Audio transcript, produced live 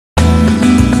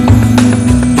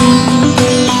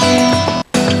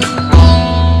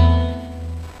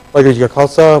Waheguru Ji Ka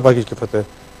Khalsa, Waheguru Ji Ki Fateh.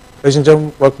 Ladies and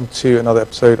gentlemen, welcome to another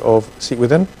episode of Seek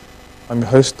Within. I'm your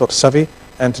host, Dr. Savi,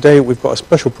 and today we've got a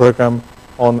special program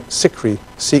on Sikhri,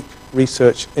 Sikh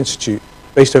Research Institute,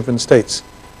 based over in the States.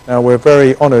 Now, we're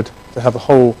very honoured to have a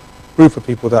whole group of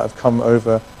people that have come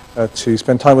over to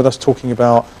spend time with us talking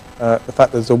about the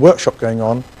fact that there's a workshop going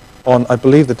on, I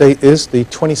believe the date is the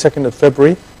 22nd of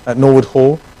February at Norwood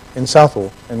Hall in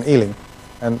Southall, in Ealing.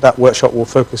 And that workshop will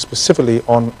focus specifically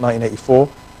on 1984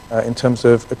 in terms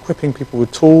of equipping people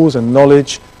with tools and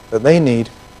knowledge that they need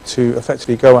to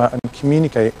effectively go out and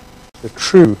communicate the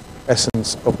true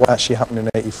essence of what actually happened in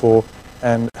 84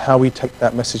 and how we take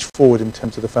that message forward in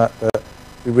terms of the fact that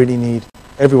we really need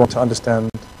everyone to understand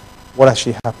what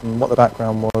actually happened, what the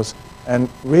background was, and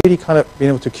really kind of being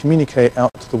able to communicate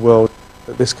out to the world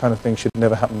that this kind of thing should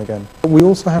never happen again. We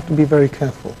also have to be very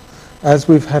careful, as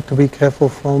we've had to be careful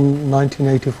from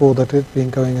 1984 that it's been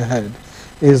going ahead,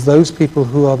 is those people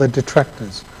who are the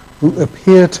detractors, who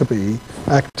appear to be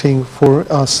acting for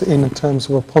us in terms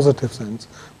of a positive sense,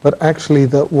 but actually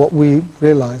that what we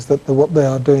realize that what they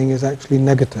are doing is actually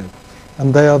negative.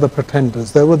 And they are the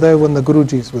pretenders. They were there when the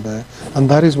Gurujis were there, and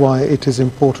that is why it is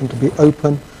important to be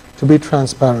open, to be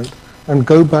transparent, and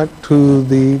go back to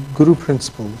the Guru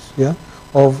principles, yeah,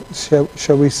 of,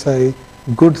 shall we say,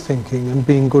 good thinking and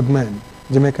being good men.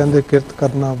 Jime kande kirt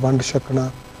karna, vand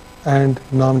shakna, and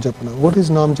naam japna. What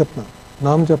is naam japna?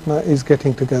 Naam japna is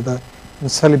getting together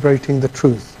and celebrating the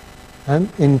truth,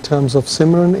 and in terms of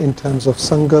Simran, in terms of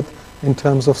Sangat, in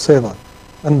terms of Seva.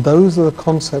 And those are the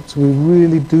concepts we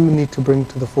really do need to bring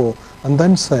to the fore, and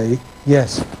then say,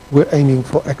 yes, we're aiming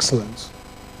for excellence.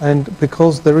 And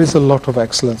because there is a lot of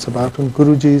excellence about, and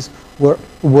Gurujis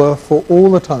were for all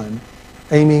the time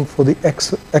aiming for the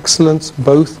excellence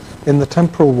both in the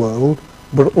temporal world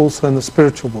but also in the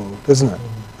spiritual world, isn't it?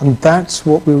 And that's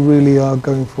what we really are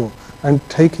going for. And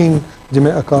taking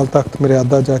Jime Akal Takht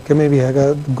Maryada Ja Ke mein bhi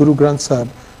hega Guru Granth Sahib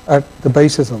at the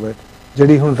basis of it,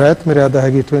 Jadi hun Rahat Maryada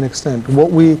hegi to an extent.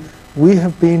 What we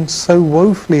have been so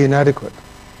woefully inadequate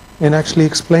in actually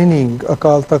explaining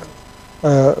Akal Takht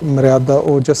Maryada,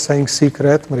 or just saying Sikh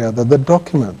Rahat Maryada, the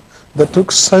document that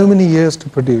took so many years to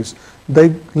produce. They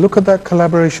look at that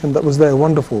collaboration that was there,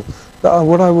 wonderful.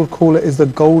 What I will call it is the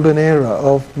golden era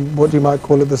of what you might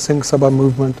call it the Singh Sabha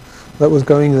movement that was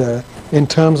going there in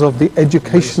terms of the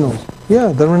educational,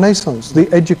 the Renaissance,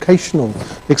 the educational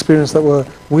experience that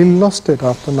we lost it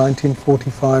after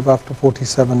 1945, after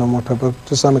 47 and whatever,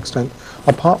 to some extent.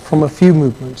 Apart from a few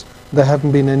movements, there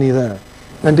haven't been any there.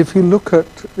 And if you look at,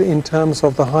 in terms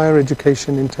of the higher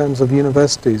education, in terms of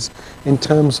universities, in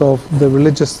terms of the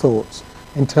religious thoughts,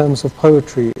 in terms of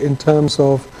poetry, in terms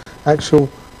of actual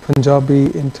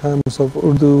Punjabi, in terms of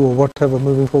Urdu or whatever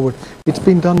moving forward, it's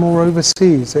been done more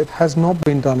overseas. It has not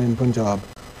been done in Punjab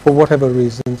for whatever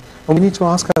reasons. And we need to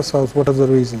ask ourselves what are the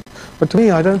reasons. But to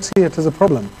me, I don't see it as a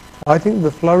problem. I think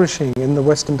the flourishing in the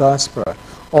Western diaspora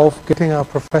of getting our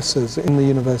professors in the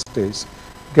universities,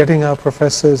 getting our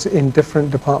professors in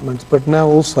different departments, but now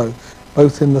also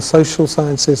both in the social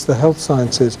sciences, the health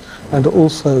sciences, and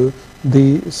also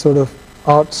the sort of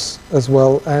arts as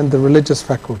well, and the religious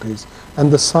faculties,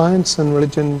 and the science and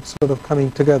religion sort of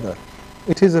coming together.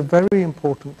 It is a very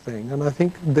important thing, and I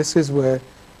think this is where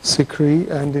Sikhri,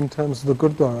 and in terms of the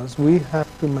Gurdwaras, we have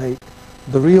to make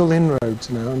the real inroads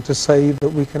now, and to say that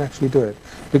we can actually do it.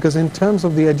 Because in terms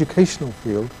of the educational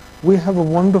field, we have a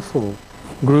wonderful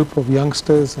group of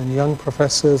youngsters and young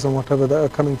professors and whatever that are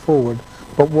coming forward,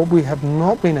 but what we have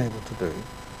not been able to do,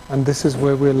 and this is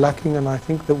where we're lacking, and I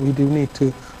think that we do need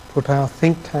to put our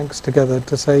think tanks together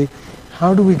to say,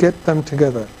 how do we get them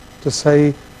together to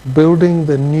say, building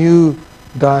the new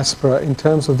diaspora in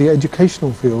terms of the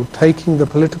educational field, taking the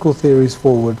political theories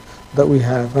forward that we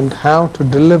have, and how to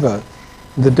deliver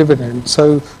the dividend.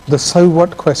 So the so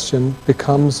what question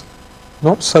becomes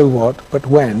not so what, but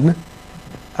when,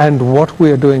 and what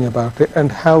we are doing about it,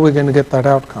 and how we're going to get that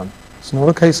outcome. It's not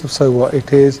a case of so what,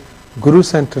 it is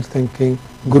Guru-centered thinking.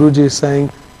 Guruji is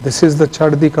saying, this is the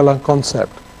Chardhi Kala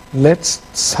concept. Let's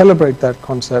celebrate that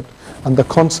concept. And the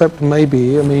concept may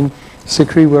be, I mean,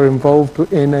 Sikhri were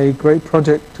involved in a great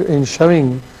project in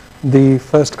showing the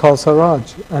first Khalsa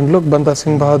Raj. And look, Banda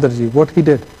Singh Bahadur Ji, what he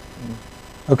did.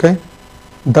 Okay?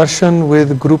 Darshan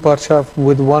with Guru Parsha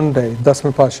with one day,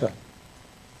 Dasme Pasha.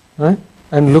 Right?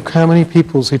 And look how many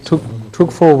peoples he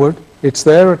took forward. It's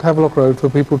there at Havelock Road for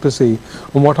people to see.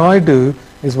 And what I do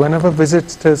is whenever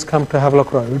visitors come to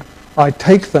Havelock Road, I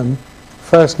take them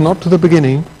first not to the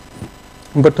beginning,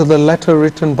 but to the letter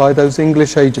written by those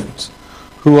English agents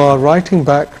who are writing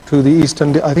back to the East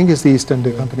India, I think it's the East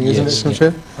India Company, isn't it,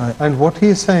 Shamsher? Right. And what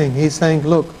he's saying,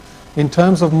 look, in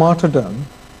terms of martyrdom,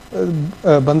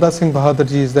 Banda Singh Bahadur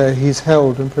ji is there, he's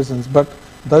held in prisons, but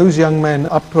those young men,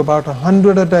 up to about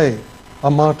 100 a day,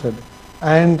 are martyred.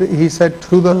 And he said,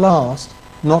 to the last,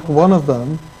 not one of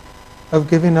them have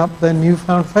given up their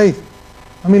newfound faith.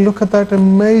 I mean, look at that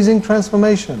amazing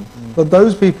transformation. But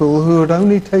those people who had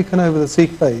only taken over the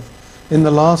Sikh faith in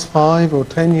the last 5 or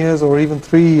 10 years or even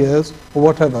 3 years or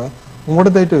whatever, and what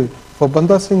did they do? For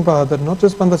Banda Singh Bahadur, not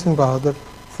just Banda Singh Bahadur,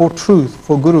 for truth,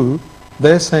 for Guru,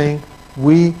 they're saying,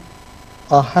 we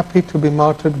are happy to be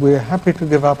martyred, we're happy to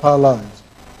give up our lives.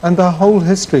 And the whole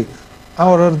history,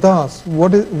 our ardas,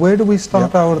 where do we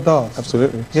start our ardas?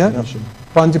 Absolutely. Yeah?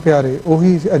 Panj Pyare,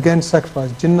 Ohi again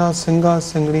sacrifice. Jinna Singha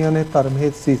Singhniyan ne dharm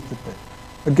het sees ditte.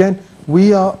 Again,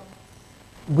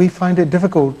 we find it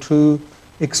difficult to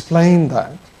explain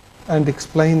that and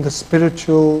explain the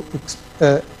spiritual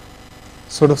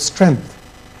sort of strength,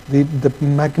 the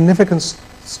magnificent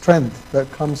strength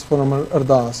that comes from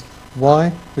ardas.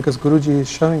 Why? Because Guruji is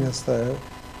showing us there,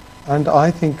 and I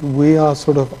think we are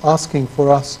sort of asking for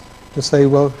us to say,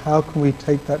 well, how can we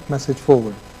take that message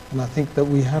forward? And I think that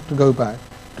we have to go back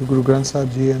to Guru Granth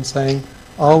Sahib Ji and saying,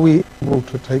 are we able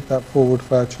to take that forward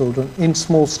for our children in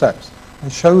small steps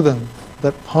and show them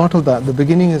that part of that, the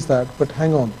beginning is that, but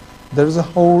hang on, there is a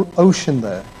whole ocean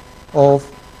there of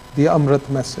the Amrit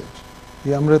message.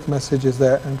 The Amrit message is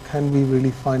there, and can we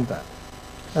really find that?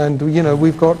 And you know,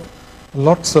 we've got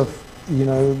lots of, you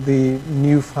know, the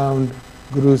newfound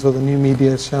gurus or the new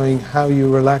media showing how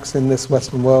you relax in this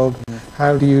Western world,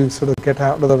 how do you sort of get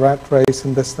out of the rat race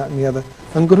and this, that and the other.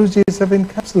 And Gurujis have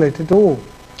encapsulated it all.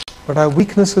 But our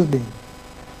weakness has been,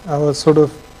 our sort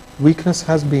of weakness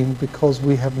has been because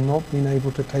we have not been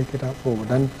able to take it out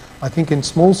forward. And I think in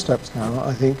small steps now,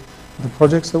 I think the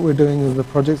projects that we're doing, the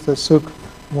projects that Sukh,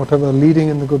 whatever, leading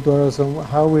in the Gurdwaras, and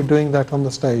how we're doing that on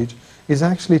the stage, is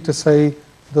actually to say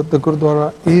that the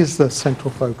Gurdwara is the central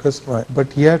focus, right,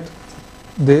 but yet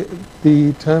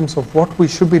the terms of what we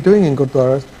should be doing in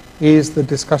Gurdwaras is the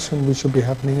discussion we should be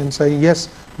happening and say, yes,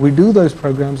 we do those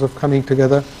programs of coming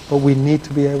together, but we need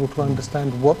to be able to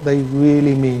understand what they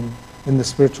really mean in the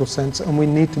spiritual sense, and we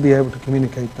need to be able to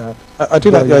communicate that. I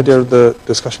do like the idea of the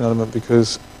discussion element,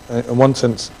 because in one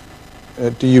sense,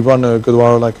 do you run a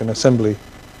Gurdwara like an assembly?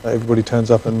 Everybody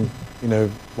turns up and, you know,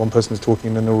 one person is talking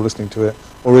and then they're all listening to it?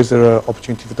 Or is there an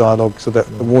opportunity for dialogue so that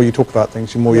the more you talk about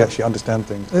things, the more you actually understand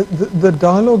things? The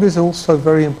dialogue is also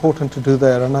very important to do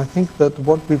there, and I think that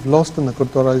what we've lost in the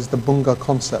Gurdwara is the Bunga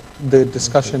concept, the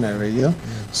discussion area,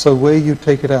 so where you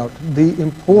take it out. The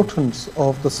importance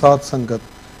of the Sadh Sangat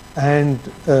and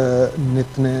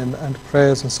Nitnem and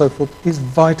prayers and so forth is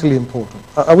vitally important.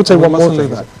 I would say one more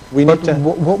thing.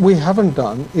 What we haven't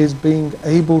done is being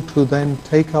able to then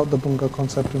take out the Bunga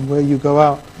concept, and where you go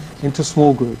out into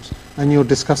small groups and you're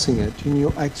discussing it and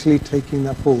you're actually taking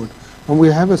that forward. And we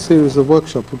have a series of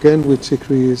workshops, again, which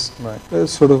Sikhri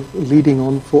is sort of leading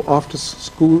on for after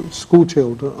school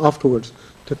children afterwards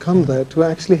to come there to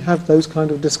actually have those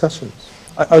kind of discussions.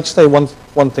 I would say one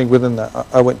thing within that.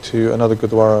 I went to another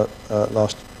Gurdwara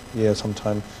last year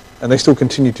sometime, and they still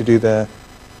continue to do their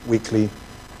weekly,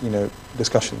 you know,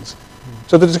 discussions.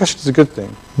 So the discussion is a good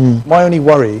thing. My only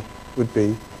worry would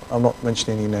be, I'm not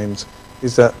mentioning any names,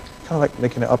 is that kind of like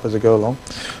making it up as I go along.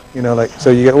 You know, like,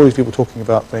 so you get all these people talking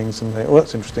about things and they, oh,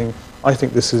 that's interesting. I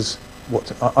think this is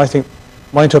what, I think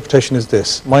my interpretation is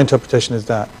this, my interpretation is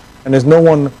that. And there's no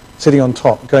one sitting on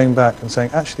top going back and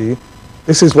saying, actually,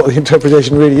 this is what the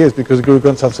interpretation really is, because Guru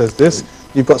Granth Sahib says this.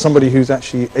 You've got somebody who's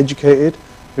actually educated,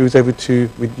 who's able to,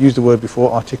 we used the word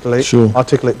before,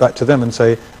 articulate back to them and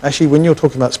say, actually, when you're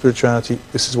talking about spirituality,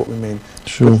 this is what we mean.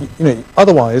 But, you know,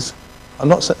 otherwise,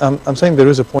 I'm saying there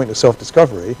is a point of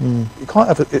self-discovery. You can't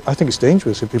have it. I think it's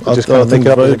dangerous if people just kind of make it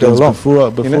up as they go along.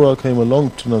 Before I came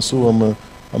along to Nassau,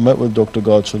 I met with Dr.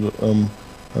 Garcha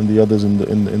and the others in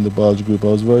the Baj group. I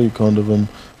was very kind of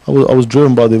I was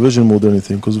driven by the vision more than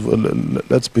anything, because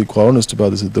let's be quite honest about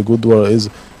this. The Gurdwara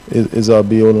is our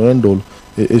be all and end all.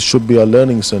 It should be our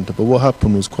learning centre. But what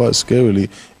happened was, quite scarily,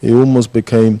 it almost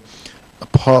became,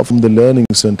 apart from the learning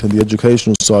centre, the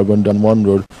educational side went down one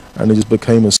road, and it just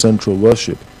became a central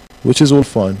worship, which is all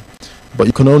fine. But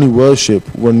you can only worship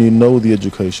when you know the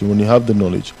education, when you have the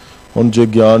knowledge. On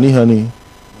Jagyani Hani,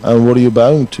 and what are you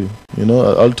bowing to? You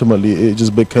know, ultimately it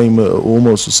just became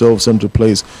almost a self-centered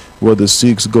place where the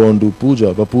Sikhs go and do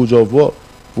puja. But puja of what?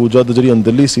 Puja the jari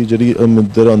andali si, jari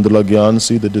andar andala gyan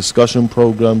si, the discussion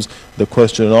programs, the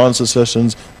question and answer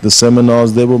sessions, the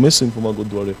seminars, they were missing from our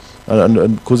Gurdwara.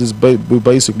 And because we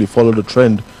basically followed a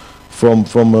trend from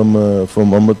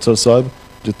Amritsar Sahib,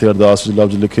 jithe ardas vich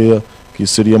lafz likhe hai ki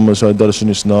Sri Amrit Sahib darshan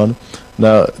isnan.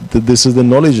 Now this is the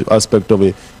knowledge aspect of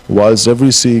it. whilst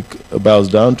every Sikh bows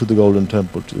down to the Golden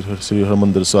Temple, to Sri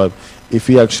Harmandir Sahib, if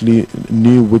he actually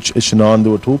knew which Ishnan they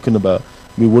were talking about,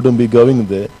 we wouldn't be going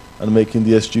there and making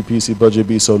the SGPC budget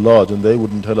be so large, and they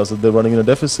wouldn't tell us that they're running in a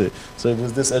deficit. So it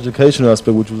was this educational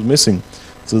aspect which was missing.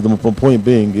 So the point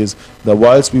being is that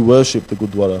whilst we worship the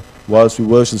Gurdwara, whilst we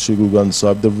worship Sri Guru Granth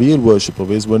Sahib, the real worship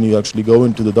of it is when you actually go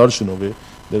into the darshan of it.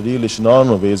 The real ishnan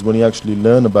of it is when you actually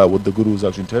learn about what the Guru is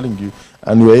actually telling you,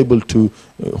 and you're able to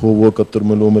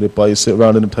sit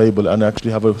around in a table and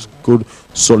actually have a good,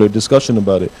 solid discussion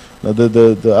about it. Now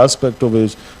the aspect of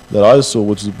it that I saw,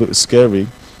 which is a bit scary,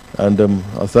 and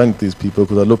I thank these people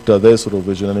because I looked at their sort of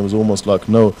vision, and it was almost like,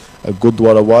 no, a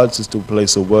Gurdwara, whilst it's still a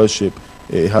place of worship,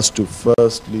 it has to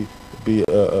firstly be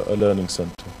a learning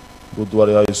centre.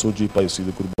 Gurdwara Soji Paisi,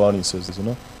 the Gurbani says this, you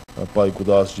know. Pai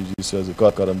Gudas Ji says,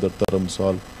 Kakaram Dar Taram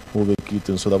Sal, Hove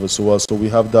Kirtan. So that was so we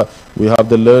have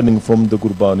the learning from the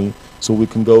Gurbani, so we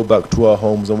can go back to our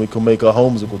homes and we can make our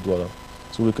homes a Gurdwara.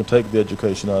 So we can take the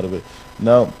education out of it.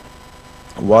 Now,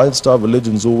 whilst our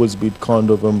religion's always been kind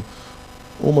of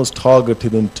almost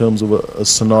targeted in terms of a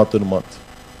Sanatan Mat,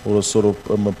 or a sort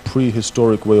of a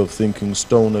prehistoric way of thinking,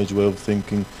 Stone Age way of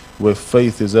thinking, where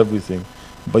faith is everything.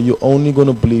 But you're only going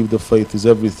to believe the faith is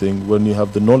everything when you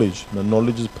have the knowledge. Now,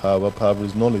 knowledge is power, power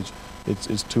is knowledge.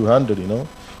 It's two-handed, you know.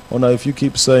 Or now, if you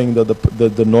keep saying that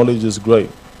the knowledge is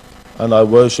great, and I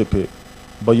worship it,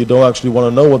 but you don't actually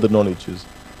want to know what the knowledge is,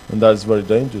 and that is very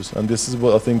dangerous. And this is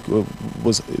what I think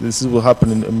this is what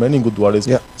happened in many Gurdwaras.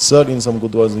 Yeah. Certainly in some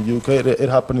Gurdwaras in the UK, it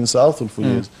happened in Southall for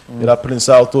years. It happened in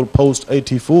Southall post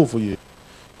 84 for years.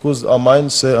 Because our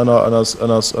mindset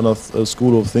and our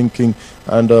school of thinking,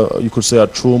 and you could say our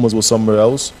traumas were somewhere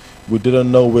else. We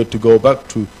didn't know where to go back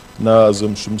to. Now, as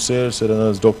Shamsher said, and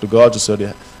as Dr. Garcha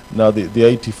said, now the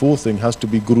 84 thing has to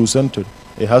be Guru-centered.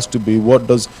 It has to be, what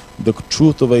does the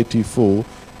truth of 84,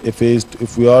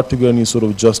 if we are to get any sort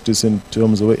of justice in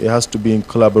terms of it, it has to be in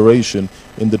collaboration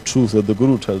in the truth that the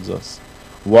Guru tells us.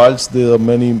 Whilst there are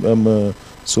many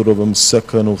sort of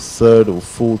second or third or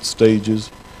fourth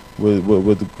stages, with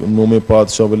Nome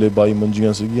Padshah Wale Bai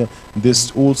Manjiyan Sigiyan.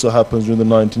 This also happens during the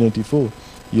 1984.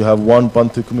 You have one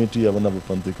Panthi committee, you have another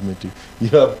Panthi committee.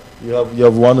 You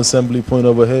have one assembly point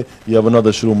over here, you have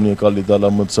another Shromani Akali Dal,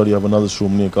 Amritsar, you have another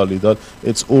Shromani Akali Dal.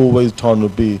 It's always trying to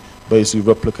be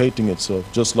basically replicating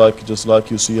itself. Just like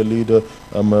you see a leader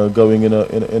going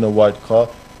in a white car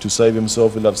to save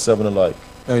himself, he'll have seven alike.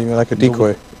 Oh, you mean like a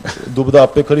decoy?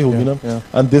 Yeah.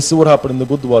 And this is what happened in the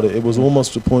Gurdwara. It was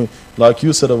almost to a point, like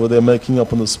you said over there, making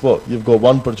up on the spot. You've got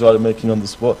one Prachari making on the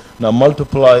spot. Now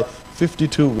multiply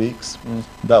 52 weeks.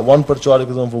 That one Prachari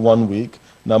is on for 1 week.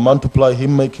 Now multiply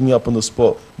him making up on the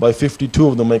spot by 52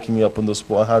 of them making up on the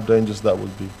spot. How dangerous that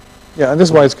would be. Yeah, and this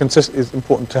is why it's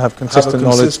important to have consistent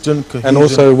knowledge and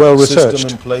also well researched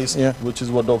system in place, which is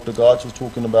what Dr. Garcha was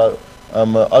talking about.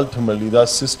 Ultimately, that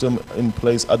system in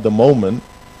place at the moment,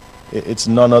 it's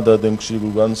none other than Sri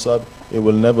Guru Granth Sahib. It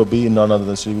will never be none other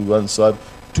than Sri Guru Granth Sahib.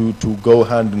 To go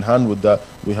hand in hand with that,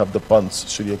 we have the Panths,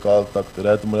 Shri Akal Takht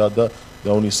Rahat Maryada. The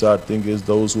only sad thing is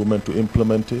those who are meant to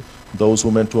implement it, those who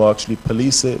are meant to actually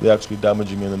police it, they're actually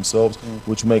damaging it themselves,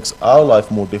 which makes our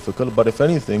life more difficult. But if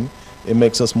anything, it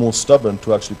makes us more stubborn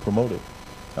to actually promote it.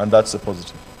 And that's a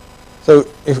positive. So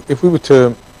if we were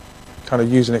to kind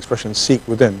of use an expression, seek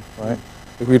within, right?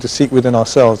 If we were to seek within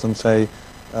ourselves and say,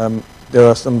 there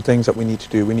are some things that we need to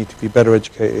do. We need to be better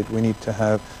educated. We need to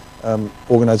have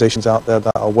organizations out there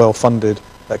that are well funded,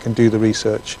 that can do the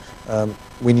research.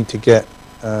 We need to get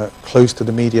close to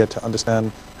the media to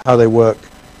understand how they work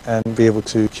and be able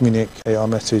to communicate our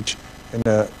message in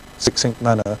a succinct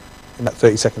manner in that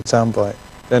 30-second soundbite.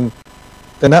 Then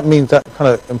that means that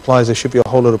kind of implies there should be a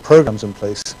whole lot of programs in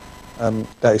place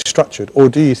that is structured. Or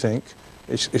do you think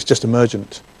it's just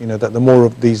emergent, you know, that the more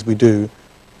of these we do,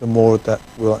 the more that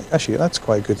we're like, actually, that's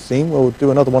quite a good theme, we'll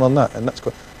do another one on that. And that's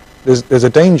quite, there's a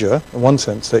danger, in one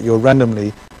sense, that you're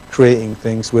randomly creating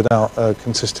things without a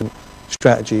consistent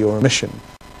strategy or a mission.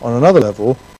 On another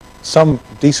level, some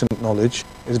decent knowledge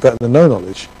is better than no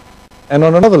knowledge. And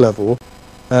on another level,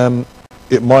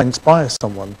 it might inspire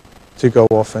someone to go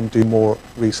off and do more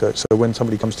research. So when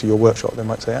somebody comes to your workshop, they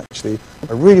might say, actually,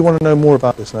 I really want to know more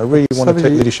about this, and I really want to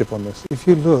take leadership on this. If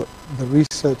you look, the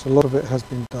research, a lot of it has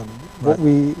been done. Right.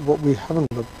 What we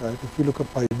haven't looked at, if you look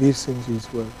at Bhai Veer Singh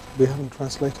Ji's work, we haven't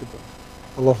translated them,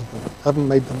 a lot of them, haven't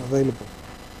made them available.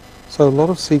 So a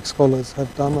lot of Sikh scholars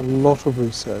have done a lot of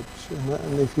research,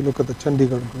 and if you look at the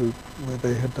Chandigarh group, where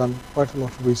they had done quite a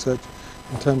lot of research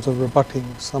in terms of rebutting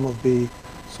some of the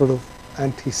sort of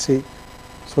anti-Sikh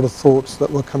sort of thoughts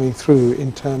that were coming through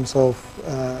in terms of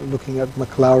looking at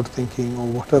MacLeod thinking or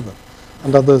whatever,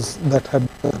 and others that had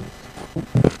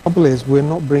trouble is we're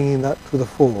not bringing that to the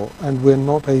fore, and we're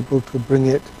not able to bring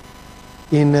it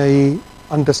in a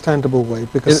understandable way,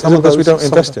 because Is it because we don't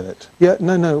invest in it? Yeah,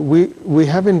 no, we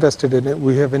have invested in it,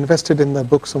 we have invested in their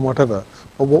books and whatever,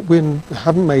 but what we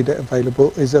haven't made it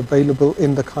available is available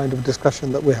in the kind of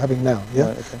discussion that we're having now. Yeah,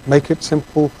 Right, okay. Make it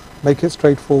simple, make it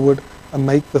straightforward, and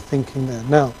make the thinking there.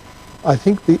 Now, I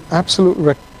think the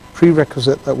absolute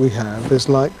prerequisite that we have is,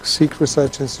 like Sikh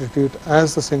Research Institute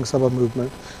as the Singh Sabha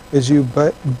movement, is you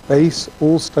base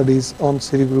all studies on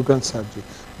Sri Guru Granth Sahib Ji.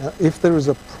 Now, if there is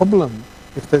a problem,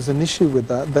 if there's an issue with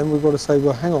that, then we've got to say,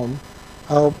 well, hang on,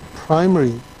 our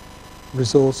primary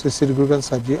resource is Sri Guru Granth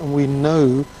Sahib Ji, and we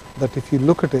know that if you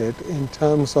look at it in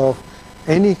terms of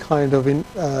any kind of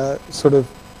sort of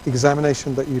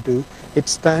examination that you do, it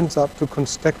stands up to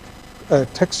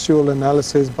textual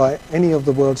analysis by any of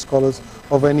the world scholars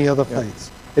of any other faiths.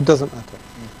 It doesn't matter.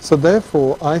 So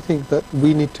therefore, I think that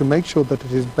we need to make sure that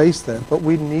it is based there, but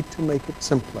we need to make it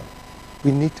simpler.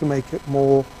 We need to make it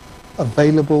more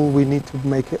available. We need to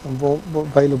make it more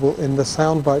available in the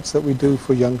sound bites that we do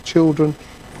for young children,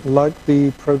 like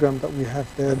the program that we have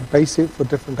there, basic for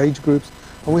different age groups.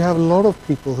 And we have a lot of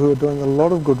people who are doing a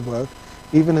lot of good work,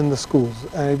 even in the schools,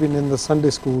 even in the Sunday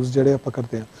schools,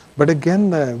 but again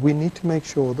there, we need to make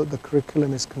sure that the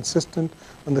curriculum is consistent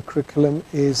and the curriculum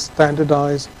is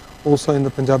standardized also in the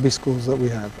Punjabi schools that we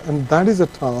have. And that is a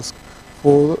task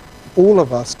for all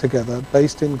of us together,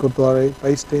 based in Gurdwara,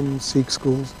 based in Sikh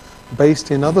schools,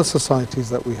 based in other societies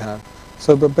that we have.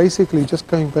 So, but basically just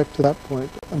going back to that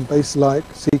point, and based like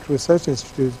Sikh Research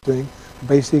Institute is doing,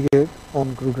 basing it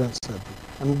on Guru Granth Sahib.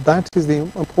 And that is the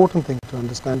important thing to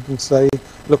understand and say,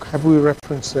 look, have we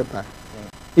referenced it back?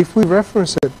 If we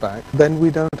reference it back, then we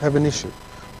don't have an issue.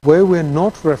 Where we're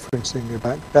not referencing it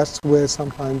back, that's where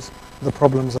sometimes the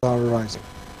problems are arising.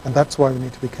 And that's why we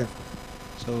need to be careful.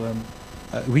 So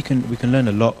we can learn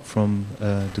a lot from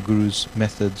the Guru's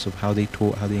methods of how they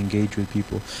taught, how they engage with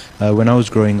people. When I was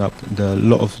growing up, a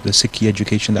lot of the Sikhi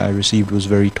education that I received was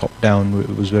very top down.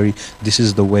 It was very, this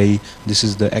is the way, this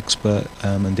is the expert,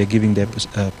 and they're giving their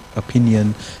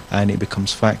opinion, and it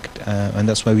becomes fact. And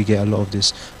that's why we get a lot of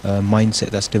this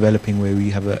mindset that's developing, where we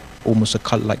have almost a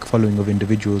cult-like following of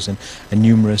individuals, and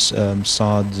numerous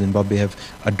Sads and Babbe have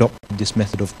adopted this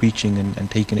method of preaching and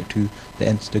taken it to the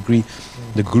nth degree.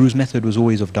 The Guru's method was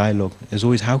always of dialogue. It's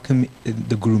always, how can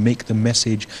the Guru make the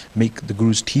message, make the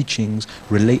Guru's teachings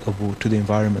relatable to the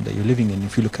environment that you're living in.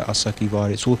 If you look at Asaki Var,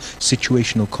 it's all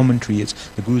situational commentary. It's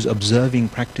the Guru's observing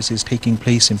practices taking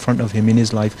place in front of him in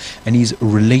his life, and he's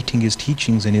relating his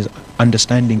teachings and his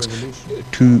understandings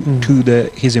to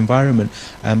his environment.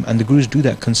 And the Gurus do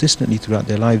that consistently throughout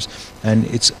their lives. And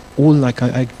it's all like,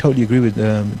 I totally agree with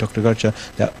Dr. Garcha,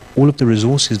 that all of the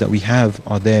resources that we have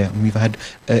are there. And we've had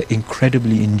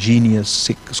incredibly ingenious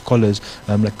Sikh scholars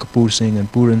like Kapoor Singh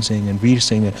and Puran Singh and Veer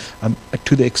Singh,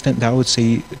 to the extent that I would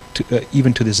say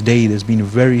even to this day there's been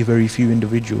very, very few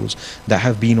individuals that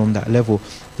have been on that level.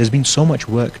 There's been so much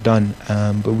work done,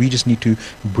 but we just need to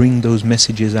bring those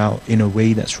messages out in a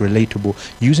way that's relatable,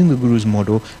 using the Guru's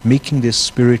model, making this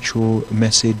spiritual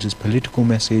message, this political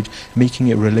message, making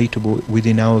it relatable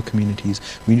within our communities.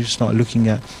 We need to start looking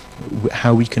at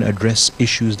how we can address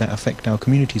issues that affect our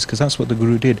communities, because that's what the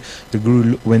Guru did. The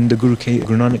Guru, when the Guru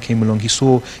Nanak came along, he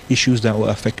saw issues that were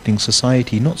affecting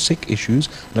society, not Sikh issues.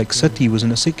 Like sati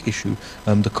wasn't a Sikh issue,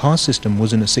 the caste system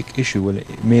wasn't a Sikh issue. Well,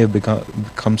 it may have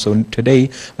become so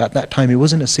today, but at that time it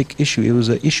wasn't a Sikh issue. It was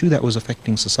an issue that was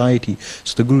affecting society.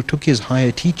 So the Guru took his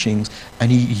higher teachings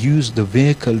and he used the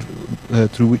vehicle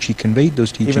through which he conveyed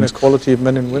those teachings. Even equality of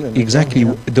men and women. Exactly.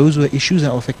 Yeah. Those were issues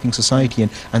that were affecting society,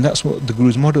 and that's what the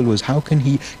Guru's model was. How can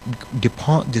he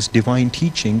depart this divine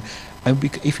teaching? And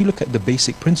if you look at the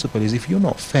basic principle, is if you're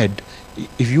not fed,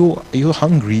 if you're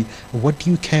hungry, what do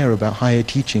you care about higher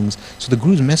teachings? So the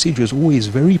Guru's message was always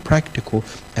very practical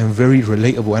and very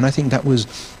relatable, and I think that was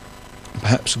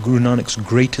perhaps Guru Nanak's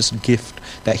greatest gift,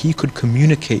 that he could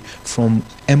communicate from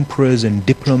emperors and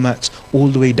diplomats all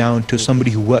the way down to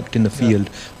somebody who worked in the field.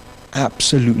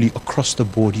 Absolutely across the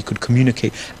board he could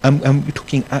communicate. We're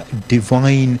talking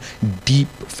divine, deep,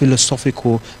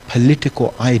 philosophical,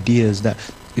 political ideas that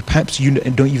perhaps you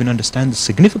don't even understand the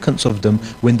significance of them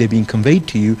when they're being conveyed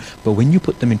to you, but when you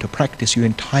put them into practice, your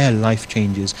entire life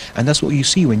changes. And that's what you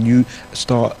see when you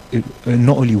start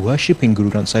not only worshipping Guru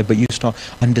Granth Sahib, but you start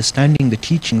understanding the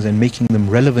teachings and making them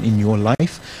relevant in your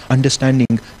life, understanding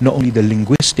not only the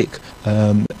linguistic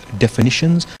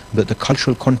definitions, but the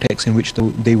cultural context in which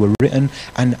they were written,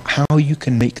 and how you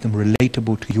can make them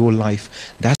relatable to your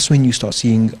life. That's when you start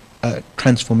seeing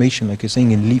transformation, like you're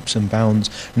saying, in leaps and bounds,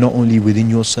 not only within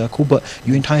your circle, but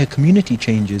your entire community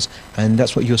changes. And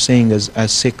that's what you're saying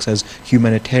as Sikhs, as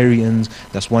humanitarians,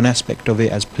 that's one aspect of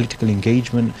it, as political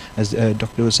engagement, as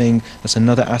Doctor was saying, that's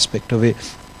another aspect of it.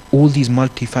 All these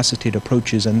multifaceted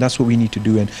approaches, and that's what we need to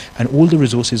do, and all the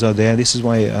resources are there. This is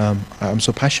why I'm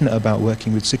so passionate about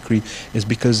working with Sikhri, is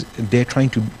because they're trying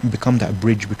to become that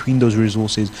bridge between those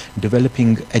resources,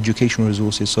 developing educational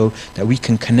resources so that we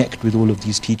can connect with all of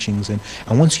these teachings. And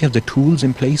once you have the tools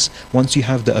in place, once you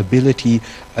have the ability,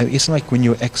 it's like when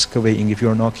you're excavating, if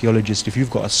you're an archaeologist, if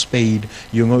you've got a spade,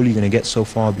 you're only going to get so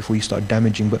far before you start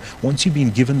damaging. But once you've been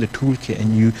given the toolkit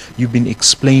and you've been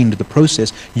explained the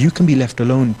process, you can be left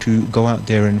alone to go out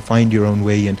there and find your own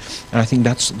way. And I think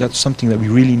that's something that we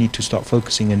really need to start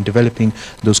focusing and developing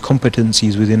those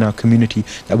competencies within our community,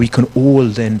 that we can all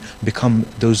then become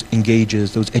those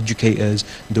engagers, those educators,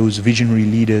 those visionary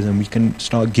leaders, and we can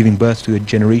start giving birth to a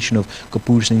generation of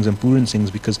Kapoor Singhs and Puran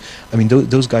Singhs, because I mean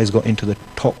those guys got into the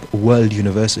top world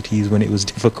universities when it was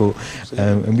difficult,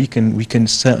 and we can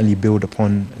certainly build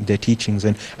upon their teachings,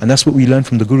 and that's what we learned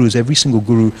from the gurus. Every single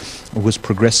guru was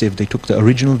progressive. They took the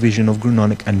original vision of Guru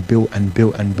Nanak and built and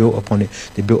built and built upon it.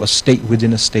 They built a state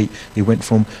within a state. They went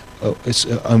from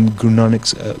Guru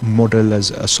Nanak's model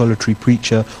as a solitary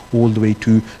preacher all the way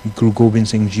to Guru Gobind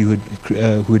Singh Ji, who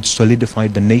had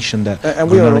solidified the nation that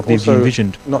Guru Nanak Dev Ji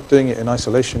envisioned. Not doing it in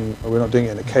isolation. We're not doing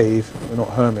it in a cave. We're not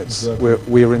hermits. Exactly.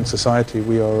 We are in society.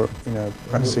 We are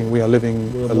practicing. We are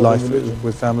living a life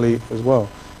with family as well.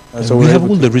 So we have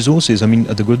all the resources. I mean,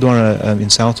 at the Gurdwara in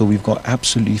Southall, we've got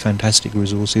absolutely fantastic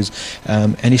resources,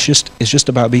 and it's just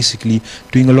about basically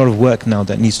doing a lot of work now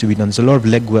that needs to be done. There's a lot of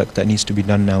legwork that needs to be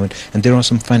done now, and there are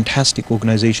some fantastic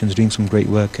organisations doing some great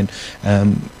work, and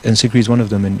Sikhri is one of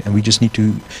them, and we just need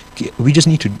to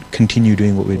continue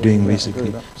doing what we're doing,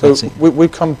 basically. So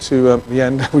we've come to the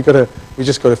end. We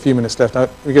just got a few minutes left. Now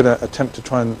we're going to attempt to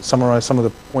try and summarise some of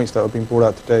the points that have been brought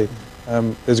out today.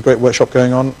 There's a great workshop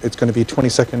going on. It's going to be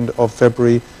 22nd of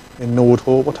February in Norwood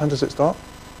Hall. What time does it start?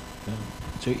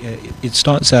 So it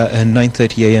starts at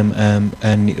 9:30 a.m.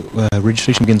 And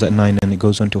registration begins at 9 and it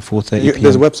goes on till 4:30 p.m.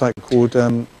 There's a website called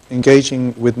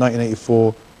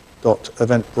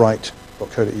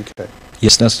engagingwith1984.eventbrite.co.uk.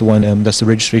 Yes, that's the one. That's the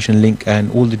registration link,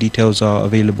 and all the details are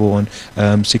available on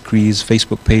Sikhri's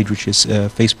Facebook page, which is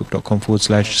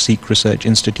facebook.com/Sikh Research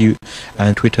Institute,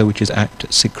 and Twitter, which is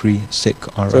 @Sikhri,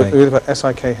 Sikhri. So it's about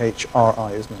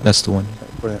SIKHRI, isn't it? That's the one. Okay,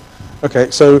 brilliant.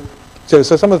 Okay, so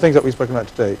some of the things that we've spoken about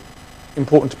today,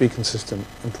 important to be consistent,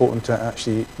 important to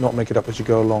actually not make it up as you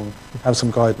go along, have some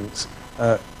guidance,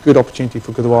 good opportunity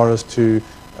for Gurdwaras to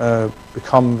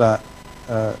become that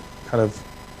kind of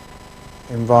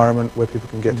environment where people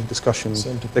can get to discussion,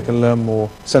 they can learn more.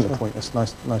 Centre point, that's a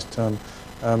nice term.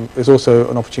 There's also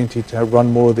an opportunity to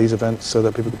run more of these events so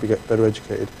that people can get better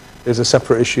educated. There's a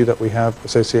separate issue that we have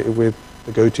associated with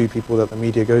the go-to people that the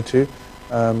media go to,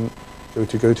 and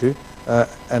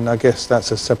I guess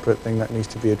that's a separate thing that needs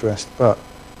to be addressed. But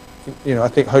I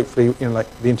think hopefully, like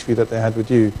the interview that they had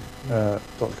with you,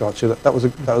 Dr. Garcha, that was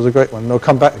a great one. They'll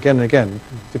come back again and again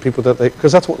to people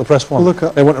because that's what the press want. Well,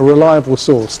 they want a reliable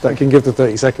source that can give the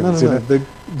 30 seconds. No. The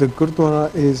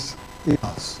Gurdwara is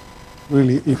us.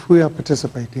 Really, if we are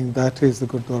participating, that is the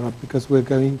Gurdwara, because we're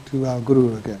going to our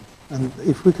Guru again. And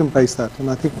if we can base that, and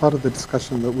I think part of the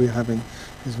discussion that we're having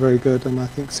is very good, and I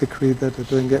think Sikhri that are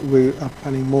doing it, we are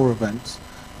planning more events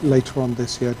later on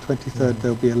this year. 23rd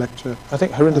there'll be a lecture. I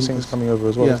think Harinder Singh is coming over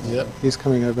as well. Yeah, he's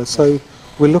coming over. So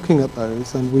we're looking at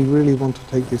those, and we really want to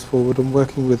take this forward and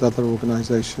working with other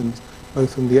organisations,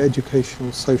 both in the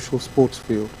educational, social, sports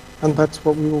field. And that's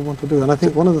what we all want to do. And I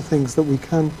think one of the things that we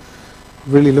can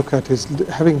really look at is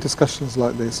having discussions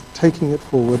like this, taking it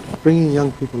forward, bringing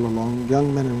young people along,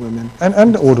 young men and women.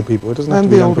 And older people, it doesn't have to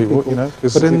be young people.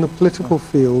 But in the political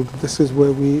field, this is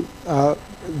where we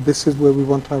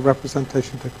want our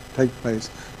representation to take place,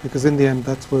 because in the end,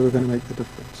 that's where we're going to make the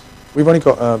difference. We've only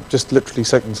got just literally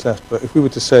seconds left, but if we were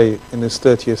to say in this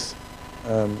 30th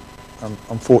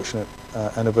unfortunate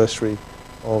anniversary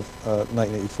of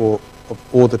 1984, of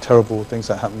all the terrible things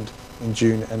that happened in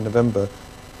June and November,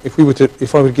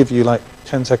 if I would give you like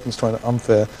 10 seconds, trying to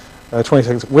unfair, 20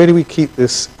 seconds, how do we keep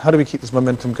this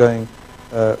momentum going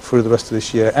through the rest of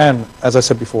this year? And as I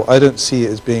said before, I don't see it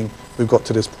as being, we've got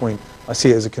to this point. I see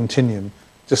it as a continuum,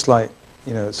 just like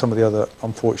some of the other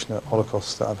unfortunate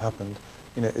holocausts that have happened.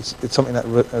 It's something that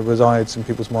resides in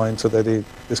people's minds, so that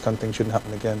this kind of thing shouldn't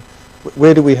happen again.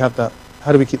 Where do we have that?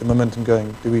 How do we keep the momentum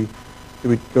going? Do we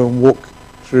go and walk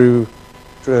through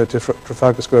to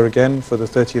Trafalgar Square again for the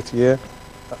 30th year?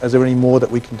 Is there any more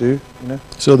that we can do? You know.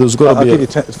 So there's got to I'll be give you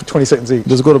 20 seconds each.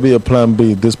 there's got to be a plan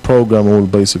B. This program, all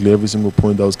basically every single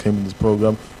point that came in this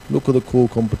program. Look at the core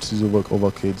competencies of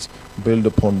our kids. Build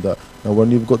upon that. Now,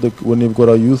 when you've got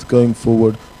our youth going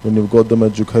forward, when you've got them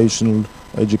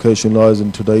educationalized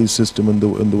in today's system in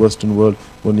the Western world,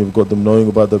 when you've got them knowing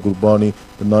about the Gurbani,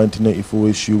 the 1984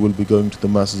 issue will be going to the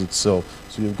masses itself.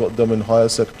 So you've got them in higher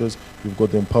sectors, you've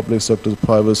got them in public sectors,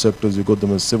 private sectors, you've got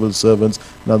them as civil servants.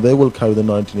 Now they will carry the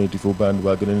 1984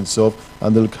 bandwagon in itself,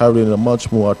 and they'll carry it in a much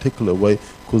more articulate way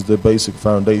because their basic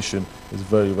foundation is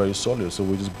very, very solid. So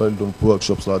we just build on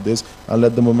workshops like this and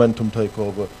let the momentum take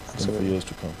over for years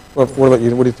to come. Well, what about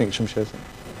you? What do you think, Shamsher?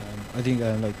 I think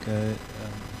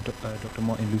Dr.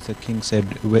 Martin Luther King said,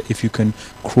 if you can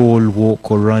crawl,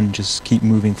 walk or run, just keep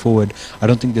moving forward. I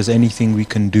don't think there's anything we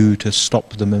can do to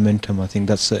stop the momentum. I think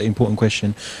that's an important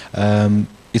question.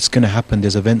 It's going to happen.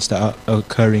 There's events that are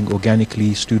occurring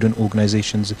organically. Student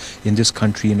organizations in this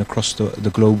country and across the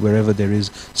globe, wherever there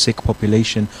is Sikh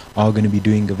population, are going to be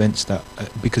doing events that,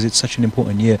 because it's such an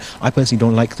important year. I personally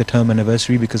don't like the term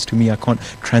anniversary because to me I can't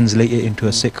translate it into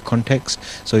a Sikh context.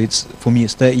 So for me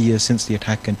it's 30 years since the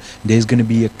attack, and there's going to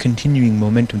be a continuing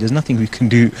momentum. There's nothing we can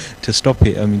do to stop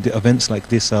it. I mean, the events like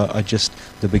this are just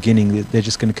the beginning. They're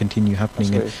just going to continue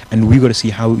happening, and we've got to see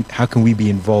how can we be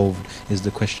involved is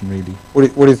the question really.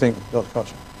 What do you think, Dr.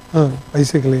 Garcha?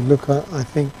 Basically, look, I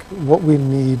think what we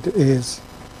need is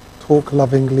talk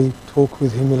lovingly, talk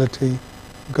with humility,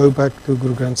 go back to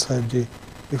Guru Granth Sahib Ji.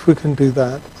 If we can do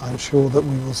that, I'm sure that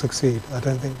we will succeed. I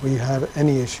don't think we have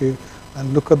any issue.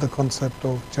 And look at the concept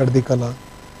of Chardi Kala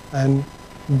and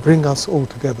bring us all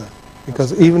together.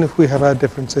 Because even if we have our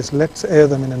differences, let's air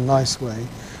them in a nice way,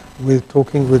 with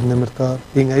talking with Nimrta,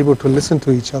 being able to listen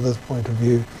to each other's point of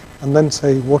view, and then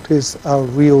say, what is our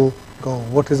real goal?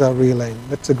 What is our real aim?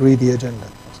 Let's agree the agenda.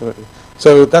 Absolutely.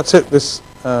 So that's it this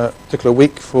particular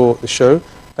week for the show.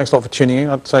 Thanks a lot for tuning in.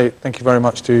 I'd say thank you very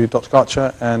much to Dr.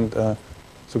 Garcha and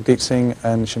Sukhdeep Singh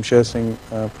and Shamsher Singh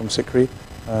from Sikhri,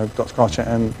 Dr. Garcha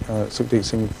and Sukhdeep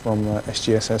Singh from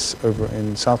SGSS over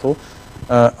in Southall.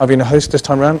 I've been a host this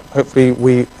time around. Hopefully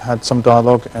we had some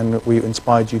dialogue and we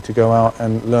inspired you to go out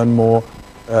and learn more,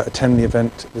 attend the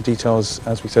event. The details,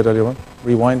 as we said earlier on,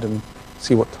 rewind and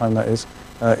see what time that is.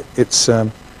 It's at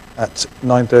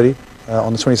 9:30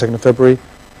 on the 22nd of February.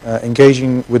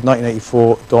 Engaging with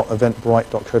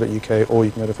 1984.eventbrite.co.uk, or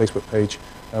you can go to the Facebook page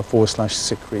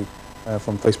 /Sikhri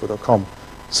from facebook.com.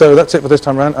 So that's it for this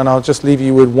time around, and I'll just leave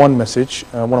you with one message,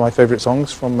 one of my favourite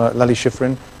songs from Lali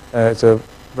Shifrin. It's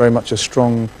very much a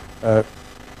strong kind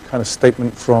of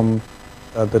statement from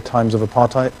the times of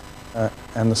apartheid,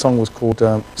 and the song was called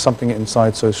Something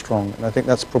Inside So Strong, and I think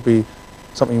that's probably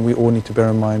something we all need to bear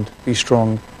in mind. Be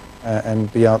strong and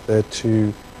be out there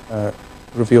to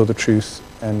reveal the truth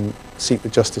and seek the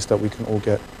justice that we can all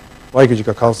get. Waheguru Ji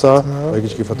Ka Khalsa, Waheguru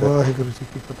Ji Ki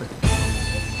Fateh.